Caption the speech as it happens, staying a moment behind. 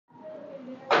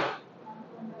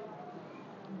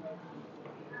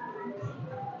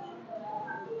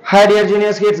Hi dear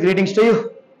junior kids, greetings to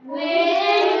you.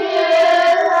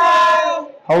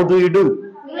 How do you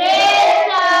do?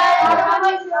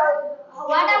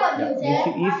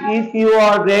 If you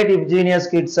are great, if junior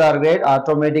kids are great,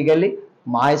 automatically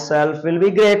myself will be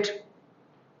great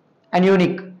and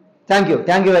unique. Thank you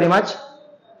very much.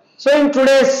 So in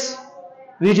today's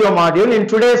video module, in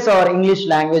today's our English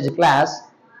language class,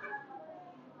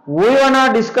 we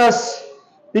wanna discuss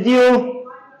with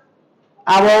you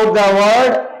about the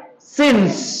word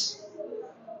since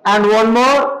and one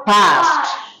more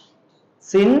past.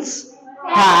 Since,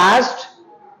 past,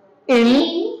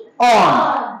 in,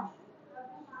 on.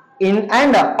 In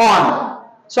and on.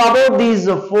 So about these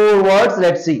four words,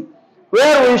 let's see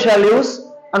where we shall use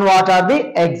and what are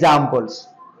the examples.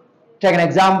 Take an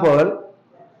example.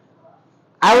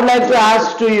 I would like to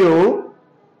ask to you,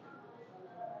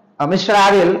 Mr.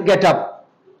 Adil, get up.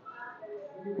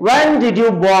 When did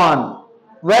you born?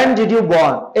 When did you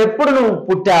born? ఎప్పుడు నువ్వు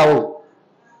పుట్టావు?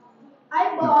 I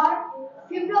born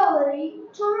February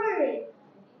 23.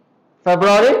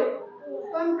 February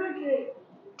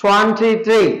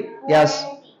 23. Yes.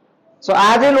 So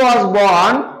Adil was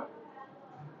born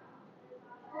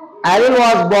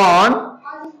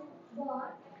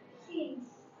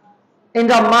in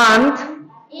the month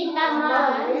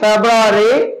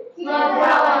February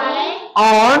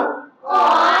on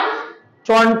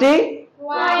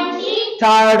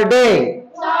 23rd day.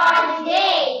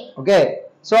 Okay.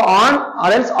 So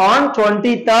on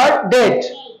 23rd date.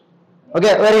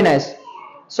 Okay, very nice.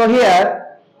 So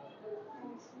here,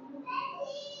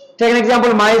 take an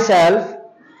example myself.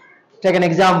 Take an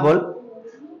example.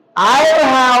 I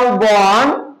have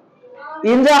born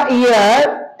in the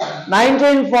year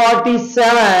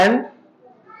 1947.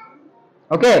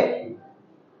 Okay.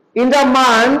 In the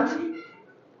month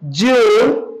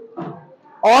June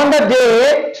on the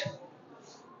date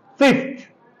 5th.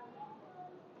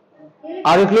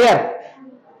 Are you clear?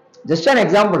 Just an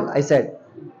example I said.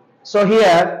 So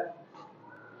here,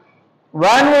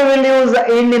 when we will use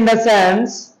in the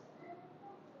sense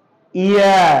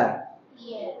year.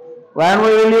 When we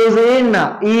will use in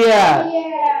year.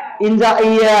 In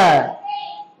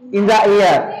the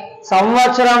year.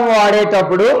 సంవత్సరం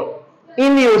వాడేటప్పుడు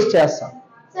in use చేస్తాం.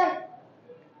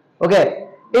 Okay.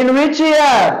 In which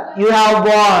year you have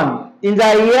born? In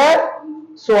the year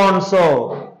so and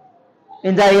so.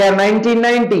 In the year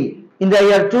 1990. In the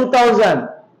year 2000.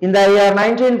 In the year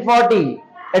 1940,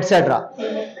 etc.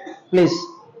 Please.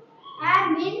 I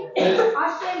am in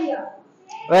Australia.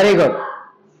 Very good.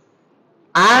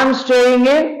 I am staying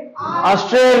in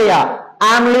Australia.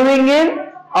 I am living in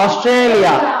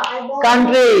Australia.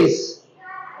 Countries.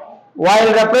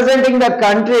 While representing the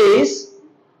countries,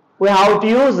 we have to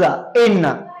use in.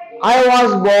 I was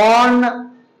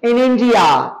born in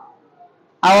India.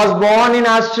 I was born in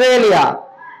Australia.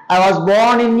 I was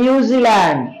born in New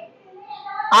Zealand.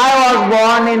 I was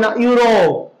born in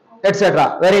Europe,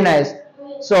 etc. Very nice.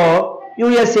 So,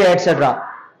 USA, etc.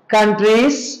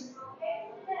 Countries,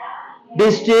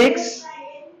 districts,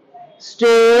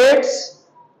 states,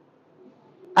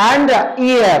 and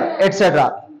year,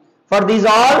 etc. For these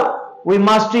all, we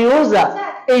must use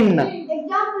in.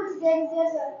 Examples there,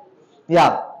 sir.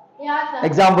 Yeah. Yeah, sir.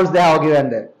 Examples they have given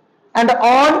there. And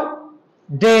on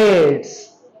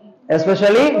dates,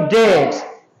 especially dates.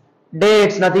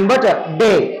 Dates, nothing but a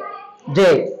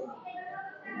day.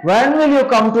 When will you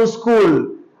come to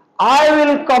school? I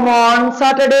will come on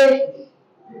Saturday.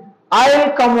 I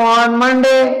will come on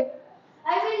Monday.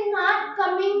 I will not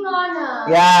coming on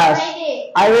Yes.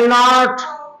 Friday. I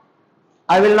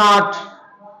will not.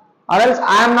 Or else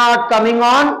I am not coming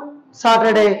on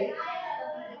Saturday.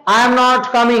 I am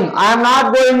not coming. I am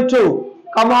not going to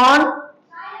come on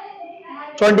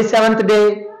 27th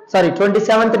date.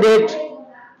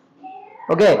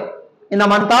 Okay, in the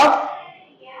month of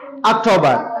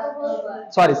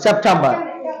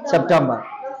September.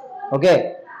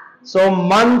 Okay, so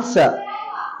months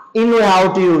in we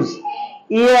have to use,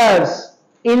 years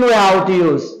in we have to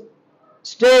use,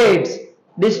 states,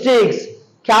 districts,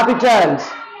 capitals,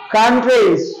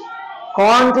 countries,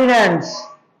 continents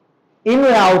in we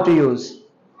have to use.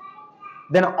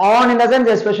 Then on in the sense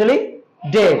especially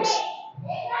dates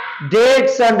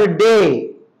and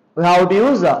day we have to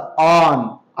use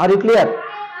on. Are you clear?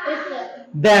 Yes, sir.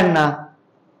 Then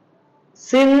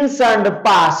since and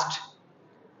past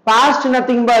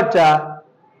nothing but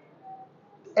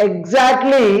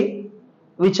exactly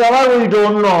whichever we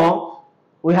don't know,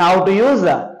 we have to use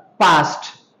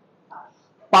past,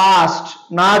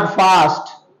 not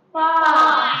fast.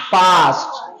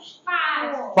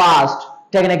 Past.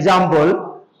 Take an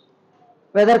example.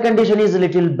 Weather condition is a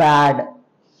little bad.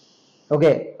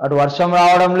 Okay, అటు వర్షం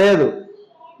రావడం లేదు,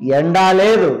 ఎండ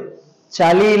లేదు,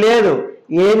 చలి లేదు,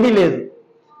 ఏంది లేదు.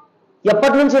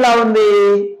 ఎప్పటి నుంచి ఇలా ఉంది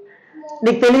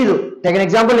నీకు తెలీదు. టేక్ ఎన్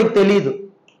ఎగ్జాంపుల్, నీకు తెలీదు.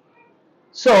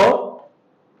 సో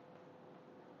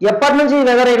ఎప్పటి నుంచి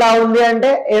వెదర్ ఇలా ఉంది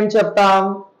అంటే ఏం చెప్తాం?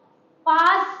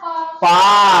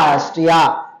 Past. Yeah,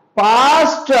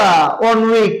 past 1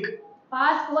 week,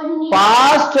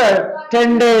 past 10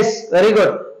 days. Very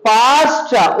good.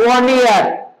 Past 1 year.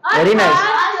 Very nice.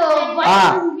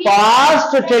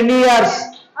 Past 10 years.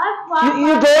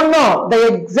 You don't know the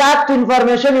exact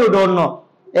information, you don't know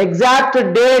exact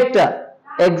date,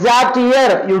 exact year,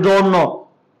 you don't know,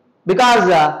 because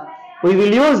we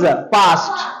will use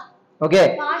past. Okay,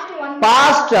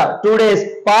 past 2 days,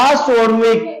 past 1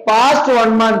 week, past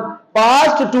 1 month,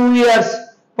 past 2 years,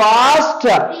 past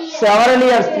several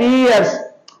years, 3 years.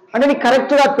 అంటే నీకు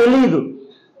correct గా తెలియదు.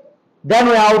 Then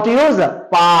we have to use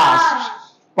past.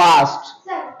 Past.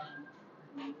 Sir,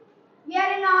 we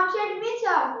are in option which?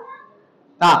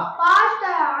 Past.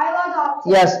 I was option.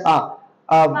 Yes.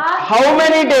 How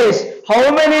many days? How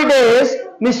many days,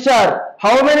 Mr.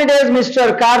 How many days Mr.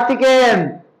 Karthikeyan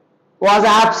was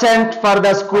absent for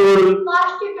the school?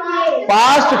 Past 2 days.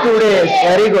 Past 2 days.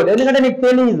 Very good. ఎందుకంటే నీకు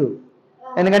తెలియదు.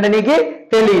 ఎందుకంటే నీకు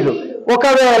తెలియదు.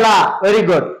 ఒకవేళ, very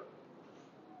good.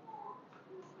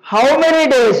 How many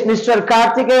days Mr.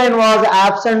 Karthikeyan was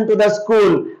absent to the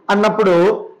school అన్నప్పుడు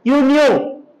you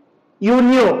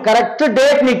knew correct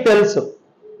date నీకు తెలుసు.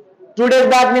 2 days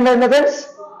back mean in the sense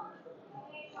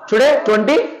today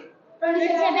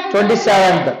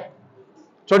 27th,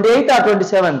 28th or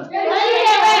 27th?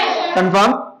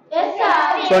 Confirm? Yes, sir.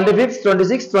 25th,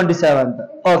 26th, 27th.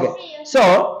 Okay, so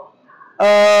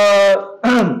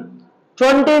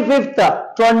 25th,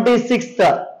 26th,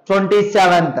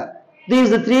 27th,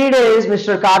 these 3 days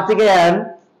Mr. Karthikeyan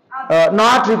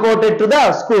not reported to the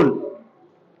school.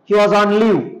 He was on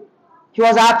leave, he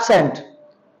was absent.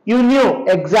 You knew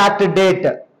exact date.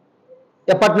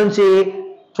 ఎప్పటి నుంచి?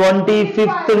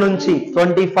 25th నుంచి.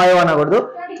 25 అనకూడదు,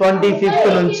 25th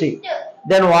నుంచి.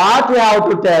 Then what we have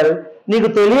to tell? నీకు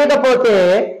తెలియకపోతే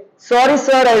sorry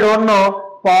sir, I don't know,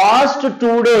 past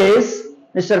 2 days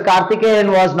Mr. Karthikeyan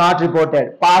was not reported.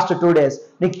 Past 2 days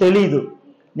నీకు తెలీదు.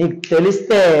 నీకు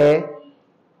తెలిస్తే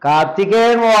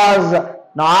Karthikeyan was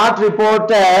not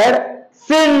reported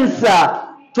since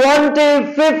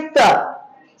 25th,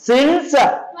 since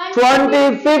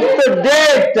 25th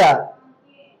date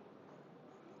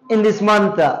in this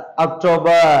month,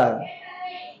 October.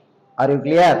 Are you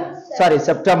clear? Sorry,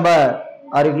 September.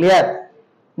 Are you clear?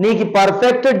 నీకు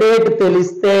perfect date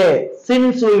తెలిస్తే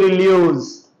since we will use.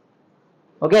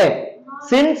 Okay,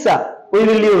 since we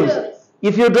will use.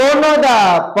 If you don't know the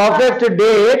perfect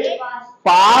date,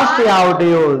 past you have to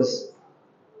use.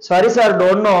 Sorry sir,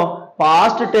 don't know,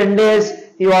 past 10 days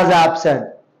he was absent.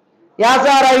 Yeah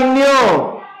sir, I knew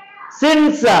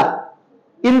since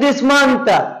in this month,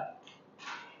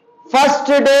 first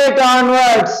date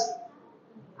onwards,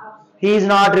 he is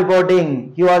not reporting,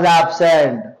 he was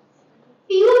absent.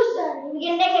 Piyush, sir. We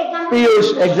can take example. Piyush,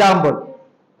 example.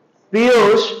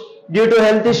 Piyush, due to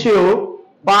health issue,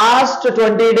 past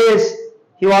 20 days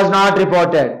he was not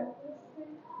reported.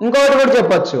 ఇంకొకటి కూడా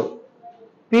చెప్పొచ్చు.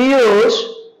 Piyush,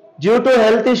 due to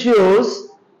health issues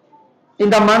in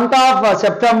the month of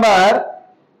September,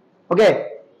 okay,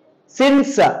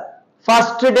 since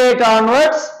first date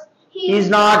onwards he is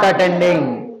not attending.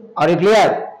 Are you clear?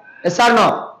 Yes or no?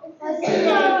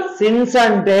 Since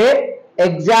అంటే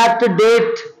exact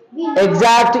date,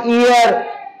 exact year,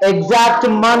 exact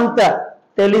month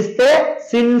తెలిస్తే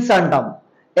since అంటాం.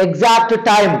 Exact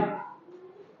time.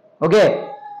 Okay,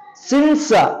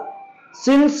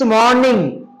 since morning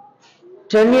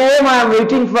 10 a.m. I am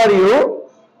waiting for you,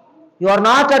 you are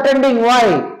not attending. Why?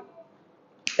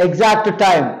 Exact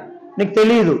time నీకు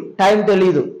తెలీదు, time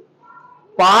తెలీదు.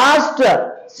 Past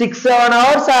 6-7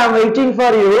 hours I am waiting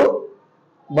for you,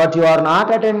 but you are not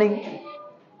attending.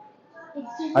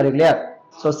 Are you clear?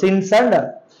 So since and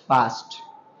past.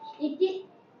 It is.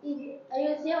 I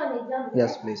will say one example.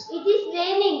 Yes, please. It is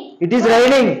raining. It is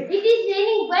raining. It is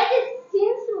raining, but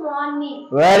since morning.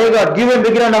 Very good. Give a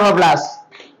big round of applause.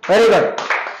 Very good.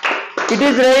 It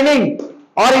is raining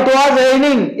or it was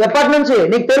raining. ఎప్పటి నుంచి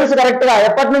నీకు తెలుసు correct గా?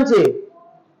 ఎప్పటి నుంచి?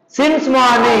 Since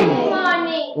morning.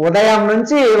 Morning. ఉదయం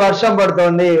నుంచి వర్షం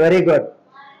పడుతోంది. Very good.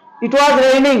 It was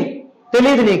raining,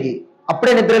 తెలియదు నీకు,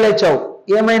 అప్పుడే నిద్ర లేచావు.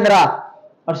 ఏమైందిరా?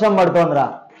 వర్షం పడుతోందిరా.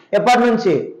 ఎప్పటి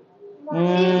నుంచి?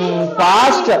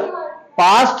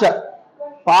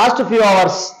 Past few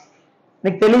hours.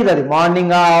 నీకు తెలియదు అది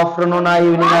మార్నింగ్, ఆఫ్టర్నూన్,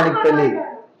 ఈవినింగ్ నీకు తెలియదు.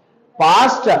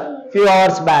 Past few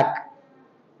hours back.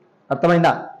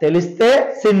 అర్థమైందా? తెలిస్తే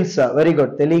సిన్స్, వెరీ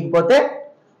గుడ్. తెలియకపోతే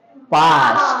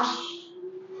past.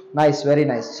 Nice, very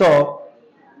nice. So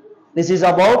this is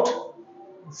about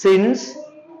since,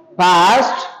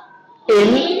 past,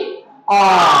 in,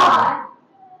 are.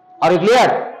 Are you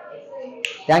clear?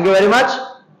 Thank you very much.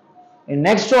 In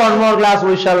next one more class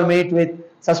we shall meet with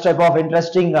such type of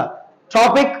interesting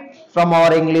topic from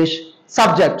our English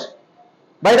subject.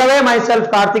 By the way, myself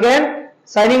Karthikeyan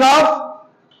signing off.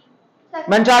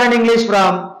 Mentor in English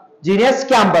from Genius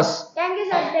Campus. Thank you,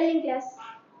 sir, telling class.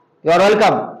 You are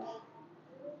welcome.